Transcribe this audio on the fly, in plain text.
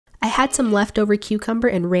had some leftover cucumber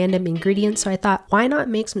and random ingredients, so I thought, why not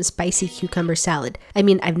make some spicy cucumber salad? I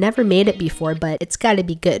mean, I've never made it before, but it's gotta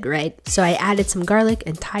be good, right? So I added some garlic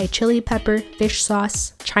and Thai chili pepper, fish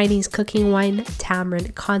sauce, Chinese cooking wine,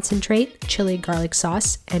 tamarind concentrate, chili garlic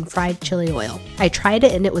sauce, and fried chili oil. I tried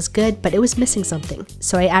it and it was good, but it was missing something.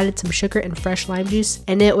 So I added some sugar and fresh lime juice,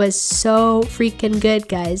 and it was so freaking good,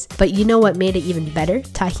 guys. But you know what made it even better?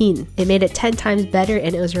 Tahini. It made it 10 times better,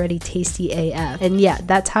 and it was already tasty AF. And yeah,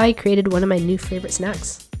 that's how I created one of my new favorite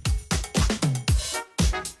snacks.